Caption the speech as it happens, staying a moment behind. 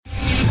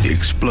The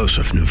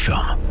explosive new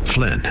film,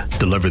 Flynn,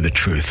 deliver the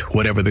truth,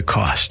 whatever the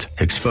cost,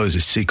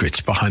 exposes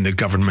secrets behind the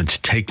government's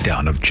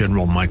takedown of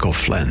General Michael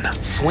Flynn.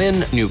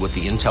 Flynn knew what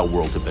the intel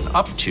world had been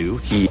up to.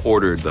 He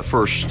ordered the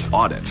first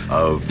audit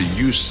of the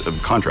use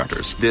of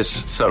contractors.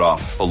 This set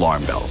off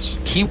alarm bells.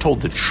 He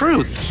told the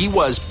truth. He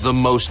was the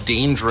most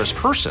dangerous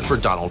person for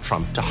Donald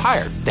Trump to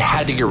hire. They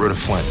had to get rid of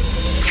Flynn.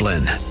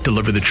 Flynn,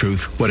 deliver the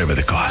truth, whatever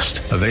the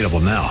cost. Available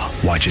now.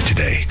 Watch it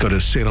today. Go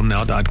to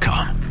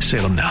salemnow.com.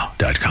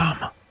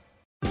 salemnow.com.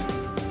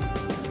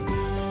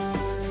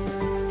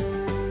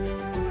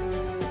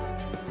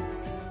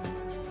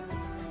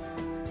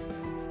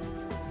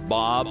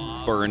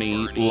 Bob Burney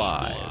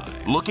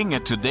Live. Looking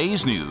at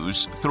today's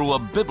news through a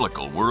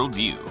biblical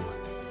worldview.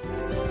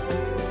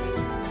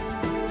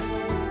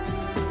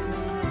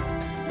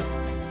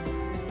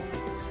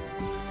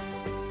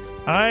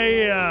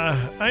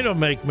 I don't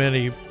make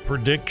many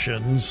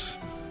predictions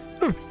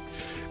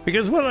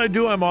because when I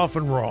do, I'm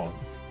often wrong.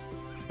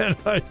 And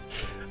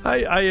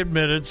I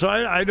admit it. So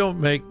I don't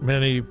make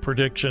many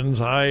predictions.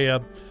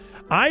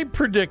 I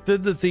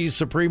predicted that the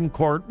Supreme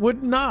Court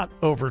would not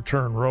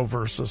overturn Roe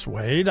versus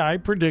Wade. I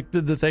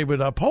predicted that they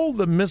would uphold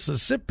the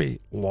Mississippi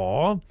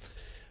law,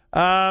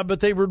 but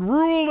they would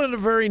rule in a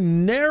very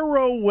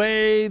narrow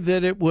way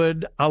that it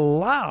would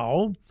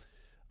allow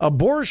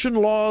abortion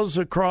laws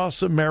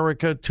across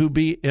America to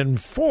be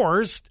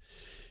enforced,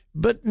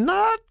 but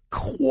not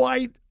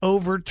quite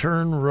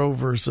overturn Roe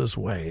versus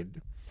Wade.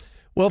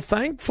 Well,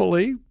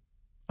 thankfully,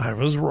 I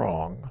was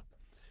wrong.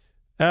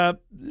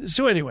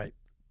 So anyway,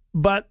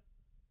 but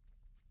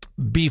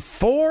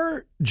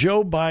before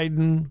Joe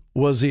Biden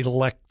was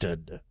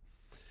elected,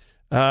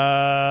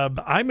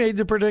 I made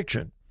the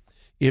prediction.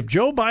 If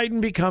Joe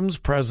Biden becomes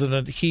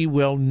president, he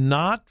will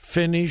not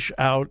finish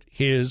out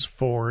his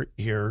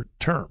 4-year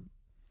term.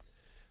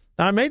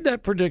 Now, I made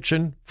that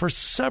prediction for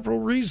several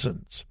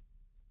reasons.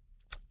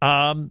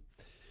 Number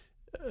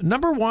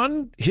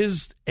one,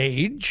 his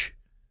age.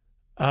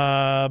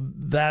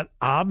 That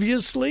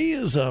obviously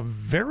is a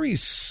very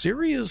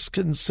serious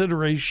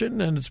consideration,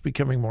 and it's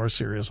becoming more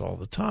serious all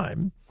the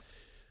time.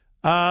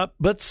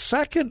 But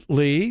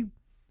secondly,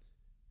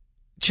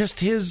 just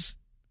his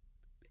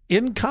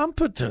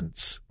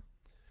incompetence.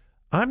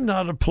 I'm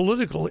not a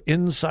political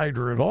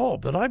insider at all,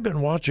 but I've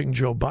been watching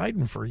Joe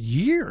Biden for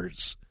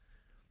years,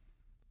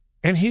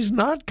 and he's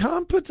not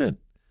competent.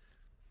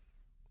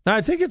 Now,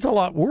 I think it's a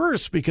lot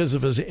worse because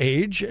of his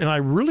age, and I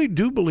really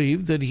do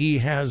believe that he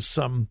has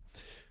some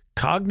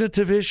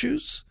cognitive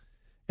issues,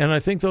 and I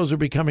think those are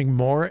becoming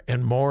more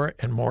and more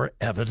and more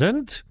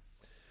evident.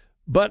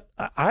 But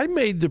I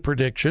made the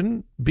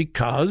prediction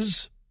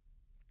because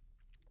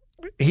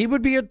he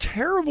would be a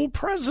terrible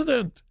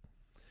president.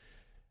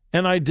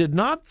 And I did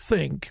not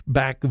think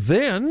back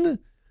then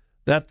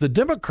that the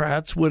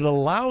Democrats would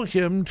allow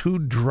him to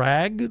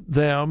drag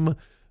them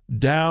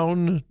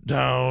down,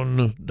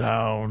 down,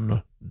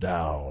 down,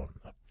 down.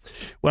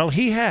 Well,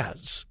 he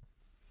has.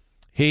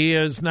 He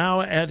is now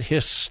at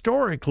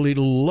historically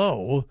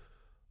low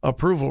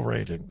approval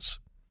ratings.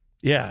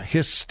 Yeah,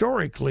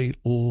 historically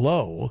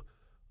low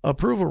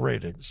approval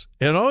ratings.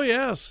 And oh,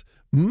 yes,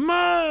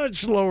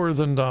 much lower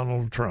than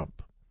Donald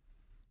Trump.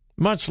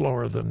 Much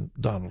lower than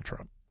Donald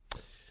Trump.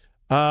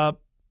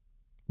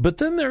 But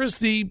then there's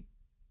the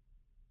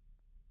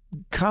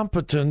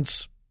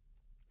competence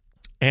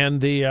and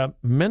the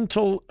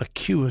mental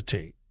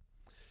acuity.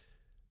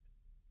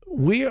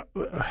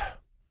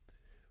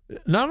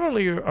 Not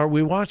only are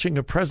we watching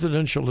a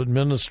presidential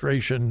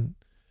administration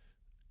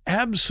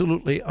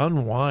absolutely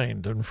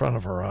unwind in front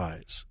of our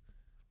eyes.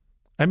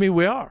 I mean,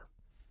 we are.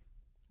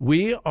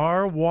 We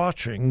are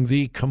watching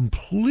the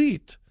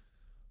complete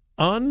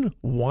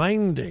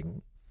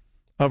unwinding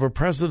of a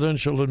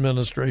presidential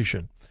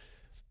administration.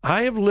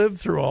 I have lived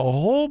through a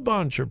whole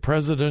bunch of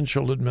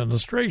presidential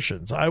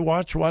administrations. I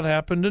watched what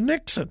happened to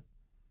Nixon.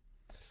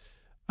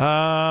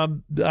 I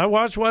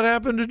watched what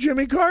happened to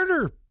Jimmy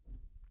Carter.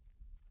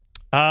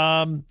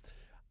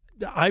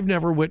 I've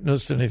never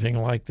witnessed anything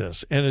like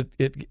this, and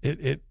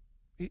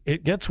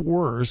it gets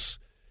worse.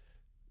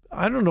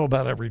 I don't know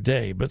about every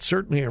day, but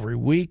certainly every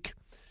week,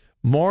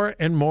 more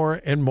and more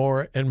and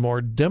more and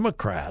more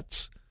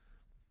Democrats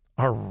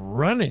are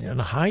running and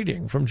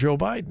hiding from Joe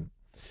Biden.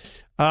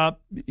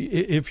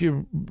 If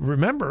you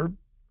remember,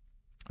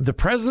 the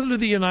President of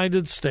the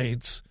United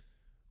States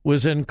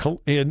was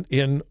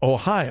in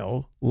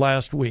Ohio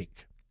last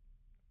week.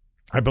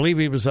 I believe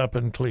he was up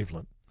in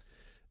Cleveland.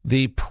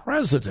 The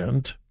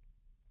President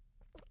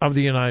of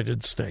the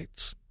United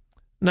States.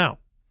 Now,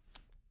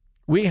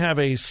 we have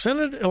a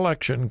Senate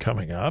election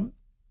coming up.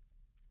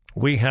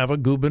 We have a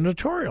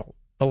gubernatorial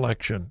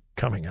election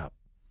coming up.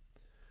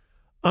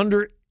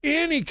 Under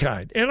any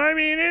kind, and I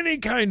mean any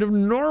kind of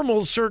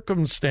normal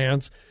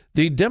circumstance,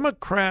 the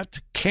Democrat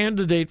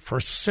candidate for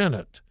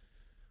Senate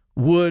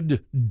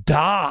would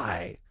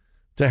die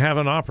to have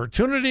an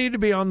opportunity to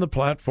be on the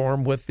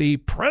platform with the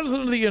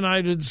President of the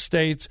United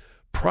States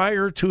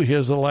prior to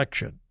his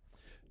election.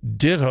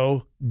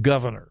 Ditto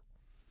governor.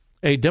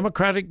 A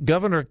Democratic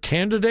governor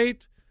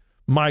candidate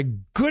My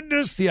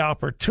goodness, the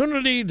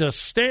opportunity to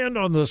stand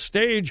on the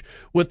stage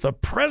with the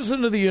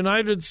President of the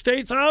United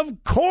States.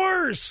 Of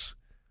course.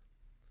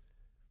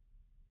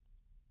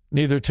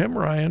 Neither Tim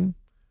Ryan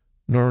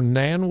nor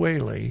Nan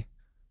Whaley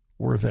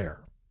were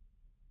there.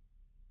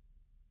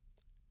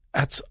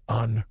 That's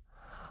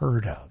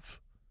unheard of.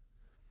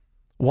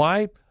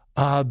 Why?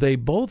 They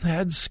both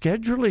had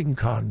scheduling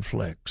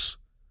conflicts.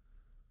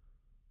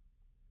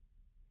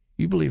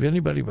 You believe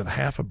anybody with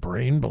half a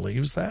brain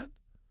believes that?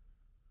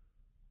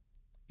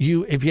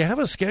 If you have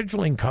a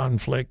scheduling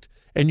conflict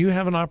and you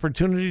have an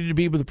opportunity to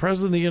be with the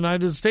President of the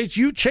United States,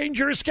 you change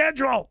your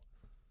schedule.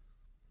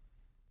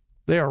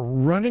 They are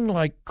running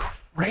like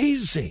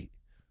crazy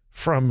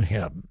from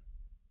him.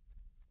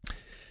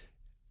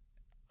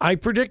 I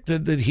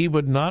predicted that he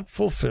would not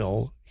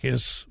fulfill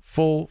his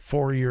full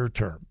 4-year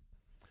term.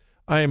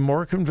 I am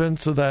more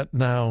convinced of that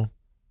now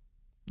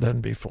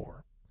than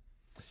before.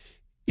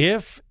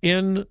 If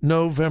in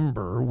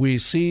November we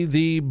see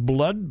the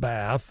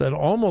bloodbath that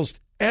almost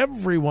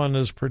everyone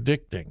is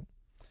predicting,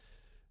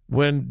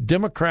 when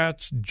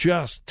Democrats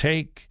just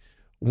take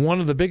one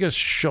of the biggest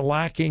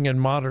shellacking in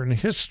modern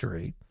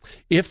history,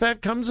 if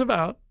that comes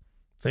about,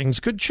 things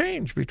could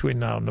change between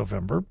now and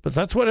November, but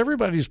that's what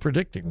everybody's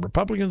predicting.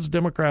 Republicans,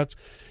 Democrats,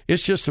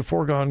 it's just a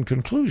foregone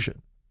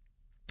conclusion.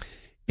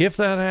 If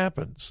that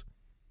happens,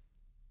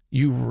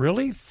 you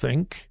really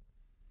think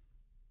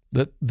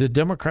that the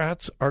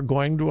Democrats are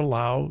going to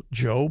allow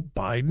Joe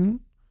Biden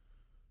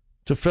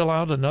to fill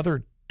out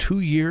another 2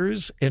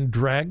 years and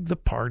drag the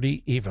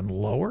party even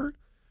lower?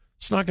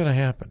 It's not going to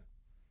happen.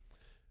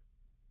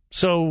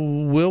 So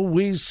will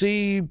we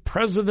see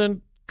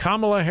President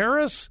Kamala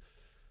Harris?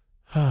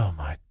 Oh,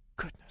 my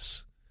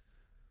goodness.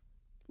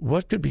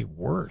 What could be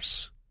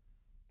worse?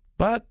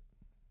 But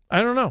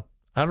I don't know.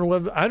 I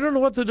don't know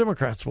what the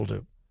Democrats will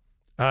do.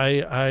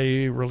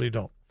 I really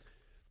don't.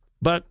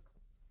 But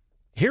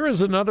here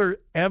is another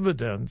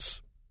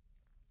evidence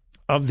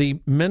of the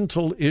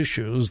mental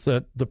issues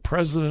that the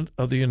President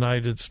of the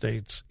United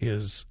States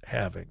is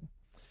having.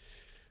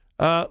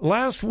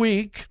 Last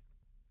week,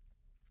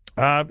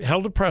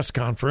 held a press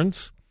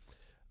conference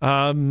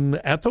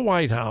at the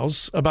White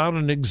House about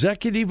an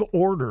executive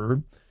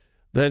order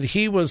that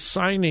he was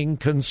signing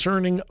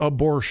concerning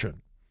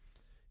abortion.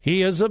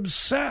 He is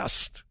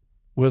obsessed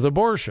with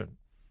abortion.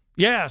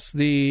 Yes,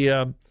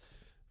 the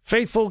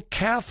faithful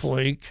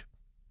Catholic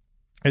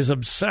is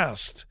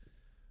obsessed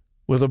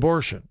with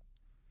abortion.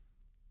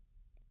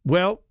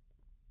 Well,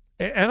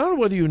 and I don't know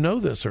whether you know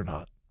this or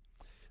not,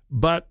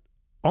 but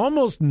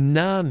almost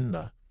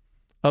none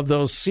of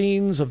those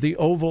scenes of the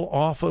Oval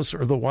Office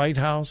or the White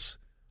House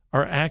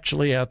are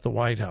actually at the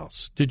White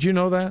House. Did you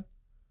know that?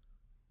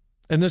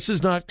 And this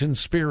is not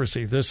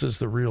conspiracy. This is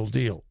the real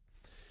deal.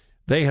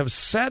 They have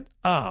set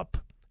up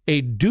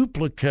a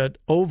duplicate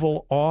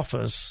Oval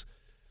Office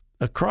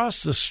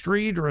across the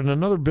street or in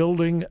another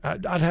building.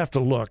 I'd have to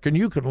look, and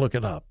you can look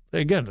it up.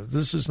 Again,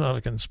 this is not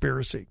a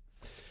conspiracy.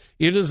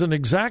 It is an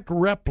exact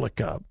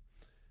replica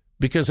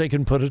because they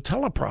can put a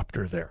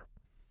teleprompter there.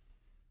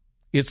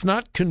 It's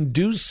not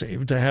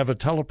conducive to have a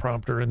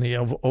teleprompter in the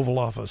Oval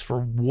Office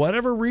for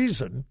whatever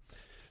reason.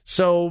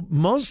 So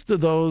most of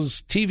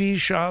those TV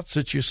shots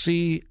that you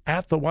see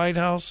at the White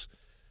House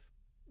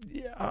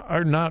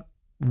are not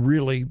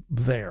really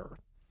there.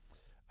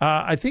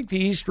 I think the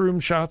East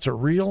Room shots are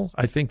real.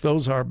 I think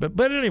those are.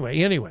 But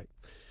anyway,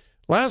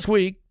 last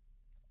week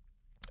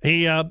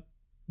he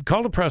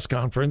called a press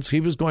conference. He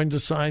was going to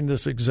sign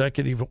this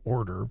executive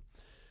order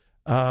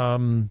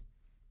to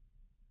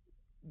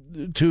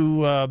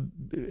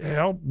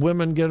help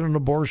women get an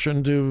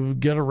abortion, to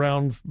get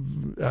around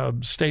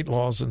state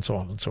laws and so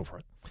on and so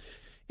forth.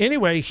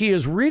 Anyway, he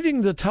is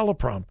reading the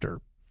teleprompter.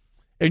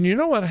 And you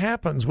know what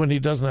happens when he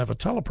doesn't have a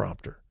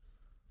teleprompter?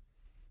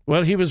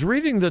 Well, he was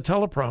reading the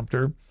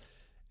teleprompter,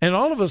 and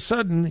all of a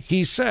sudden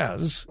he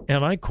says,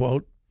 and I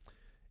quote,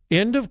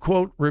 "End of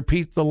quote,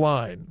 repeat the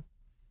line."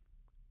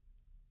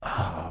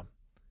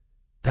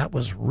 That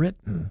was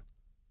written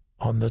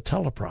on the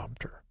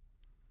teleprompter.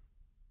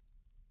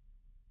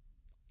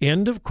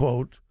 End of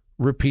quote,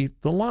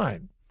 repeat the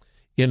line.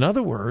 In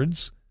other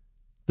words,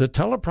 the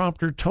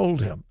teleprompter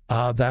told him,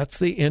 that's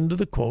the end of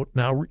the quote.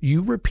 Now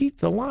you repeat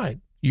the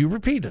line. You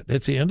repeat it.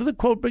 It's the end of the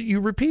quote, but you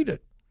repeat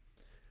it.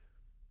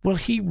 Well,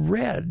 he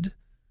read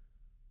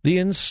the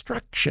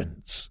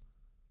instructions.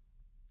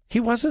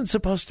 He wasn't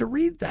supposed to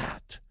read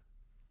that.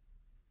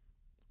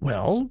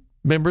 Well,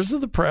 members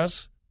of the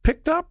press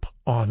picked up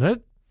on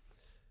it,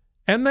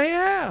 and they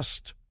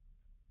asked.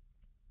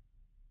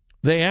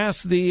 They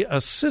asked the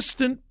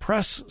assistant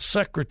press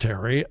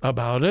secretary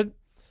about it,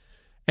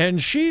 and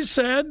she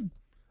said,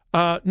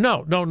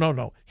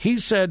 no. He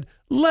said,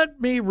 "Let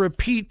me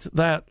repeat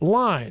that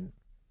line."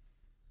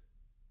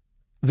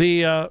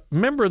 The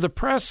member of the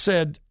press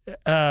said,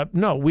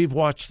 "No, we've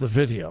watched the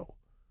video."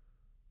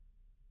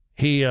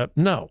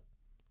 No.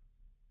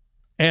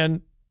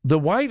 And the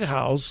White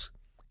House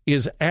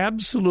is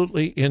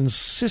absolutely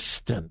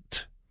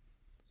insistent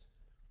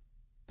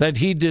that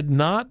he did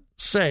not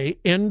say,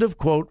 end of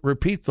quote,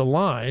 repeat the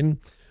line,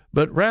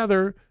 but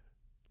rather,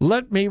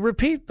 let me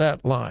repeat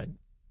that line.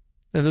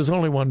 And there's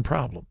only one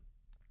problem.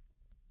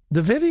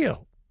 The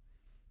video.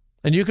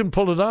 And you can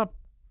pull it up.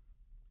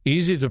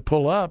 Easy to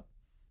pull up.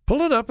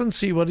 Pull it up and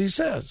see what he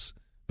says.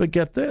 But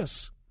get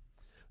this.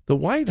 The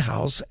White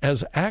House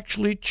has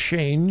actually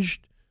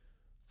changed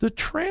the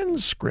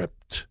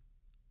transcript.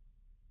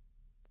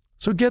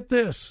 So get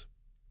this.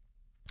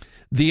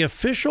 The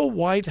official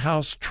White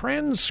House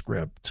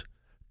transcript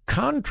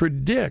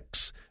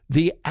contradicts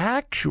the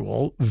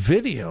actual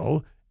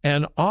video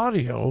and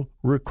audio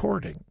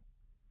recording.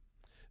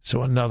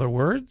 So in other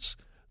words,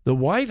 the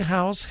White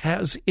House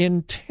has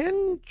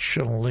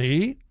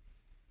intentionally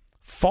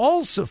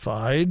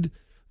falsified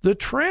the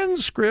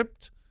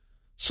transcript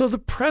so the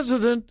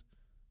president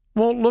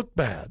won't look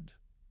bad.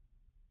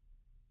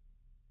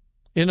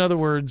 In other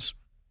words,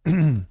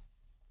 they're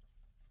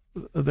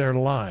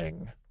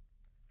lying.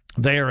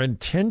 They are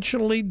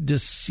intentionally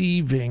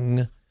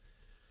deceiving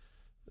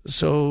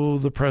so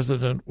the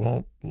president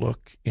won't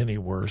look any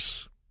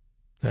worse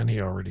than he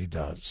already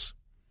does.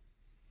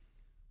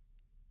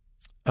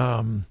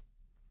 Could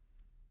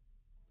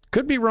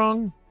be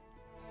wrong.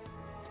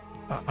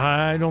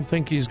 I don't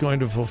think he's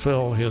going to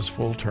fulfill his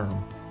full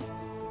term.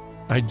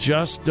 I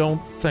just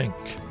don't think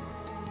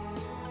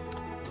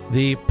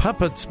the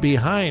puppets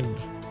behind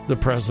the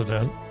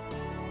president,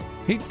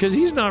 because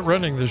he's not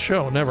running the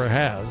show, never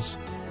has,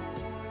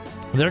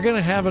 they're going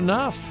to have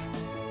enough.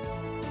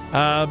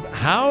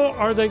 How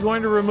are they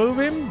going to remove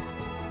him?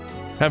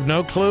 Have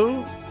no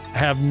clue,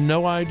 have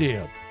no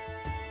idea.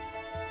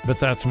 But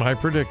that's my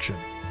prediction.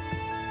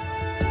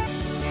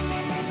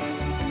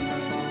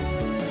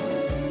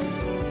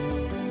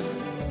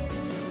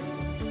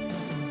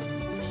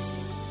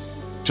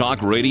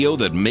 Talk radio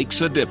that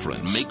makes a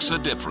difference. Makes a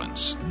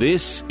difference.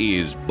 This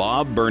is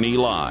Bob Burney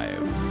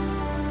Live.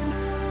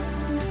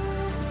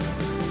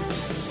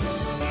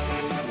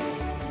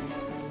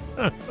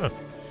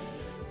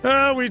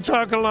 We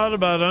talk a lot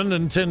about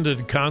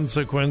unintended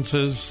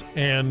consequences,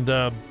 and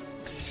of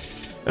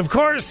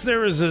course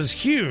there is this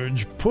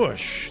huge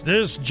push,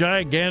 this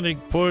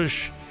gigantic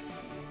push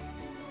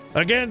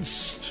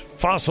against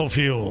fossil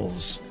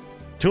fuels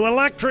to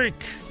electric.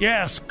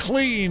 Yes,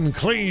 clean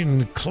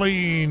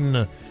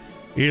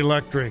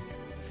electric.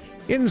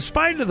 In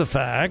spite of the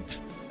fact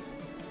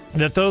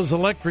that those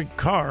electric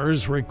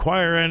cars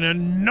require an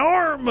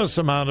enormous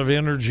amount of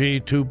energy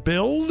to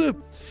build,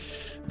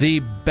 the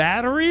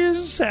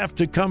batteries have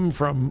to come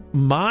from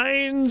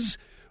mines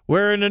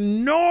where an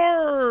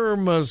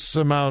enormous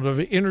amount of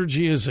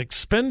energy is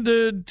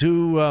expended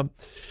to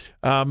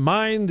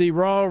mine the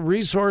raw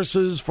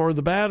resources for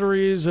the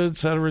batteries, et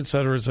cetera, et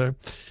cetera, et cetera.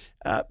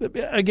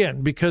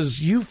 Again,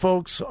 because you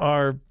folks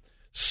are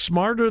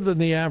smarter than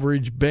the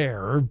average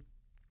bear,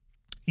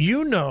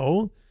 you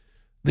know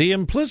the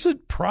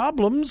implicit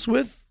problems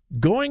with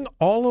going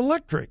all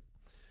electric.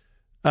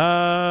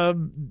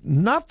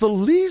 Not the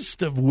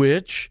least of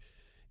which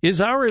is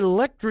our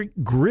electric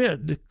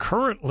grid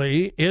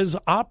currently is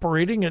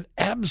operating at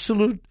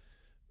absolute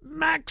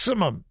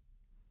maximum.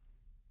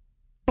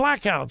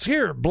 Blackouts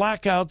here,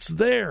 blackouts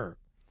there.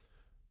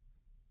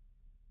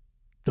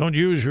 Don't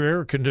use your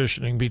air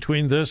conditioning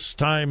between this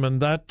time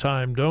and that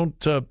time.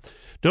 Don't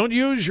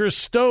use your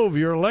stove,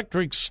 your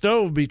electric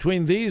stove,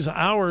 between these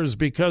hours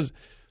because,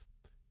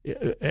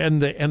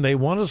 and they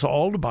want us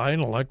all to buy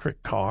an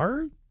electric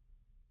car.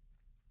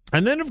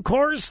 And then, of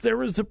course,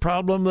 there is the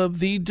problem of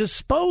the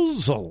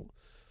disposal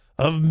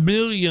of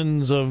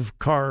millions of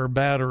car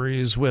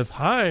batteries with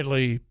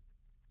highly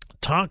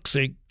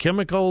toxic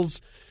chemicals.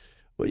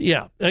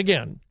 Yeah,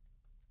 again,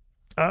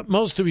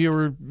 most of you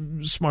are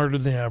smarter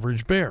than the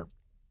average bear.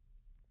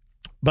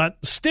 But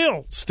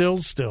still,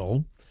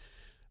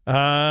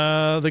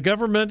 the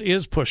government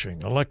is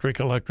pushing electric.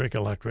 We've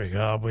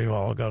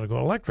all got to go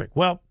electric.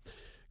 Well,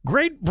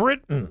 Great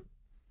Britain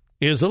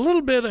is a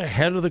little bit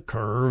ahead of the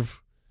curve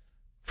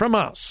from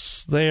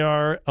us. They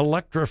are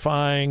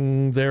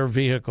electrifying their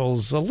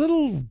vehicles a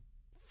little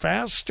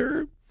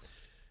faster,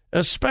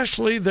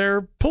 especially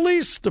their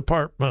police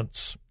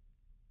departments.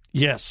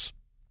 Yes.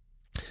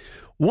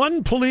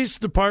 One police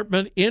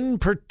department in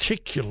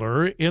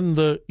particular in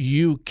the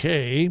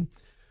UK,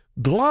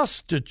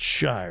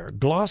 Gloucestershire.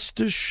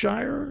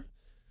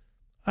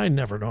 I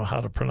never know how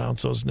to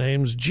pronounce those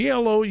names.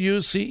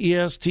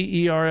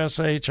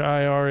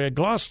 Gloucestershire,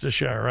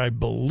 Gloucestershire, I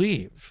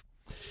believe.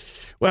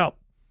 Well,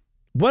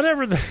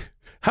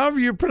 however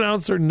you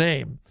pronounce their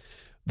name,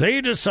 they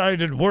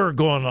decided we're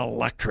going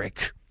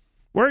electric.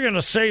 We're going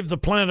to save the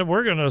planet.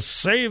 We're going to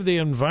save the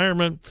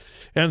environment.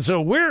 And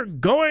so we're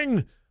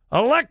going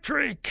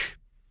electric.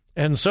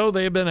 And so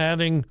they've been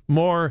adding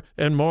more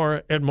and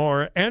more and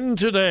more. And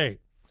today,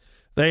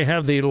 they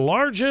have the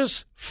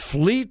largest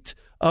fleet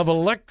of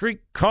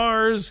electric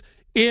cars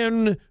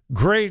in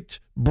Great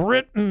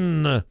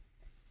Britain.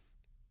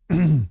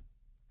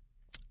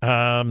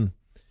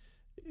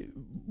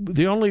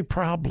 The only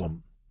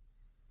problem,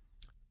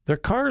 their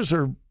cars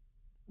are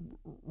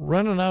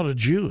running out of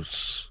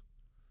juice.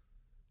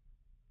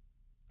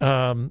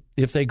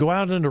 If they go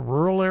out into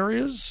rural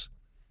areas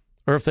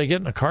or if they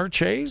get in a car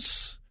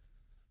chase,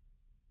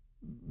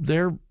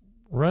 they're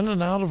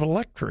running out of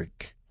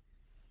electric.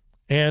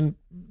 And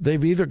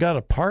they've either got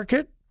to park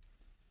it,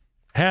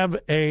 have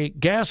a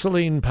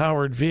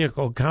gasoline-powered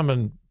vehicle come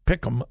and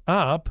pick them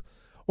up,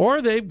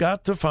 or they've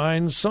got to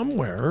find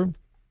somewhere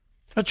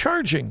a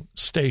charging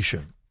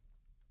station.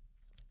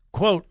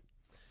 Quote,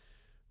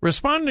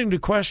 responding to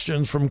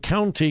questions from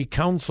County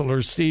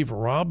Councilor Steve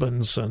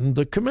Robinson,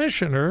 the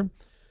commissioner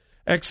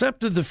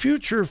accepted the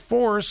future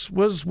force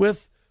was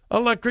with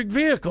electric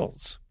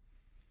vehicles.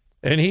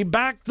 And he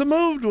backed the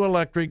move to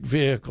electric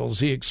vehicles.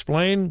 He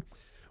explained,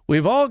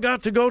 we've all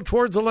got to go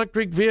towards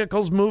electric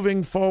vehicles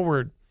moving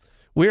forward.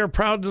 We are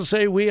proud to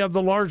say we have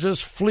the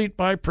largest fleet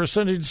by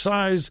percentage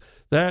size.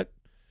 That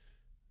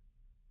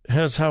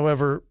has,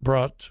 however,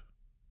 brought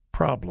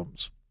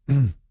problems.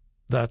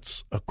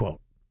 That's a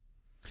quote.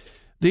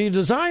 The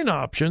design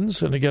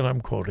options, and again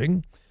I'm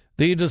quoting,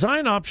 the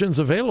design options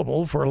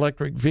available for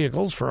electric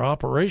vehicles for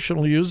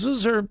operational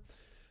uses are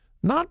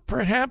not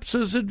perhaps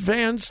as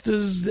advanced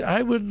as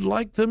I would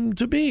like them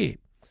to be.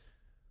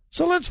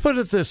 So let's put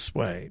it this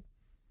way.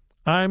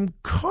 I'm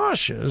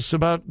cautious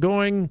about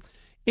going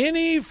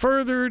any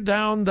further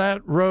down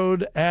that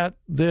road at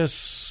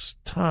this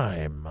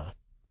time.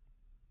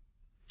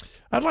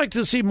 I'd like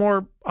to see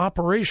more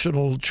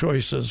operational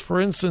choices. For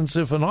instance,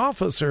 if an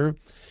officer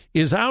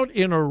is out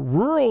in a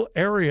rural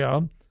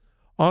area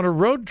on a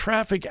road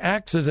traffic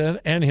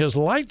accident and his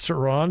lights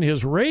are on,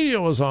 his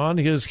radio is on,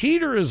 his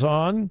heater is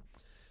on,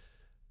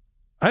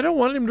 I don't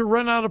want him to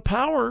run out of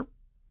power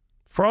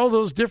for all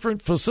those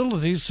different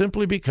facilities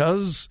simply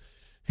because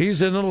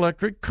he's in an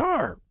electric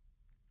car.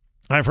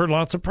 I've heard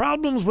lots of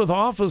problems with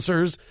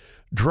officers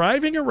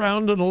driving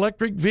around in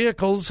electric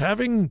vehicles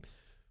having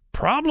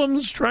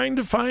problems trying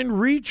to find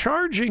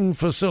recharging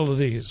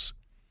facilities.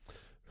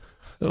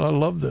 And I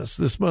love this.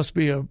 This must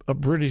be a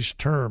British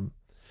term.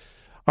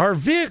 Our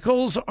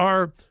vehicles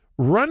are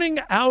running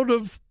out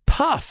of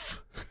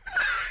puff.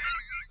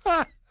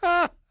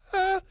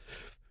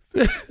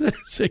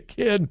 This,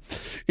 again,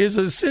 is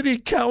a city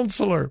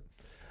councilor.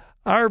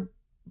 Our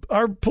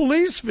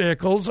police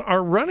vehicles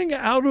are running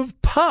out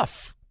of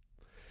puff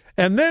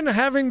and then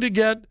having to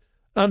get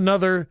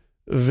another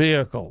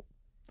vehicle.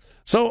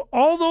 So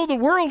although the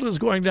world is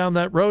going down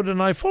that road,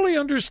 and I fully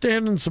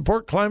understand and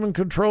support climate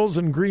controls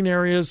in green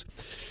areas,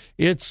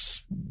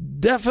 it's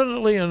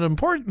definitely an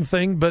important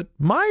thing, but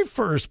my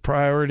first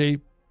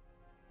priority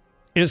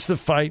is to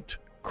fight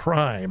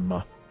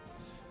crime.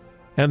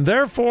 And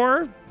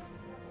therefore,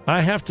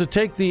 I have to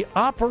take the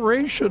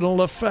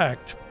operational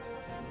effect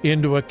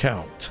into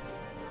account.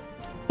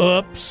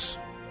 Oops.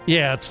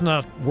 Yeah, it's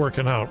not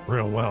working out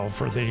real well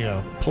for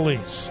the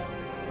police.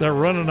 They're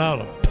running out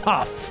of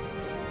puff.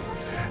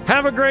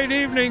 Have a great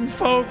evening,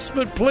 folks,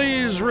 but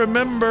please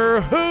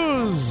remember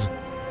whose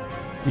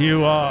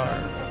you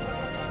are.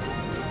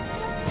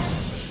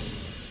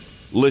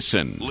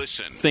 Listen.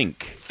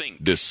 Think.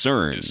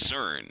 Discern.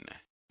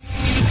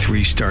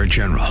 3-star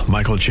General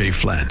Michael J.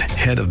 Flynn,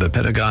 head of the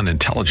Pentagon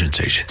Intelligence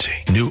Agency,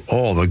 knew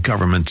all the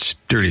government's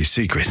dirty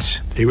secrets.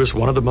 He was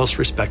one of the most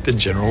respected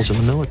generals in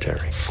the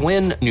military.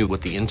 Flynn knew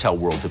what the intel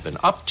world had been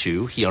up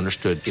to. He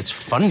understood its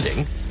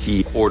funding.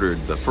 He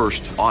ordered the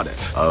first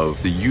audit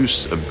of the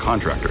use of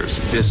contractors.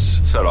 This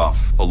set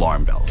off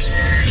alarm bells.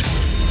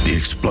 The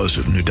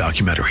explosive new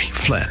documentary,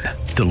 Flynn,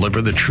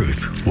 Deliver the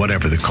Truth,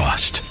 Whatever the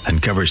Cost,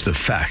 uncovers the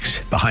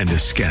facts behind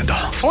this scandal.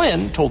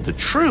 Flynn told the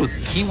truth.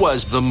 He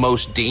was the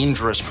most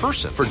dangerous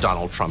person for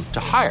Donald Trump to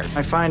hire.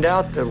 I find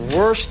out the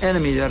worst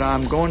enemy that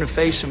I'm going to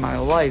face in my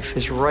life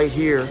is right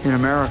here in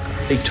America.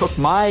 They took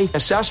my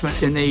assessment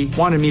and they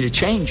wanted me to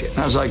change it. And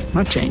I was like, I'm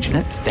not changing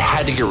it. They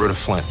had to get rid of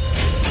Flynn.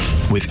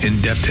 With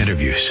in-depth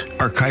interviews,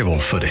 archival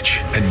footage,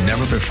 and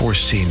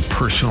never-before-seen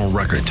personal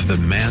records of the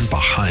man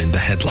behind the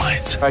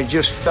headlines. I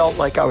just felt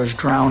like I was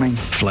drowning.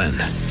 Flynn,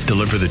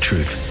 Deliver the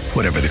Truth,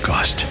 Whatever the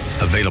Cost.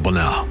 Available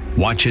now.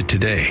 Watch it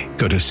today.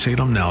 Go to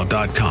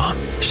salemnow.com.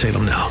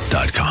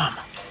 salemnow.com.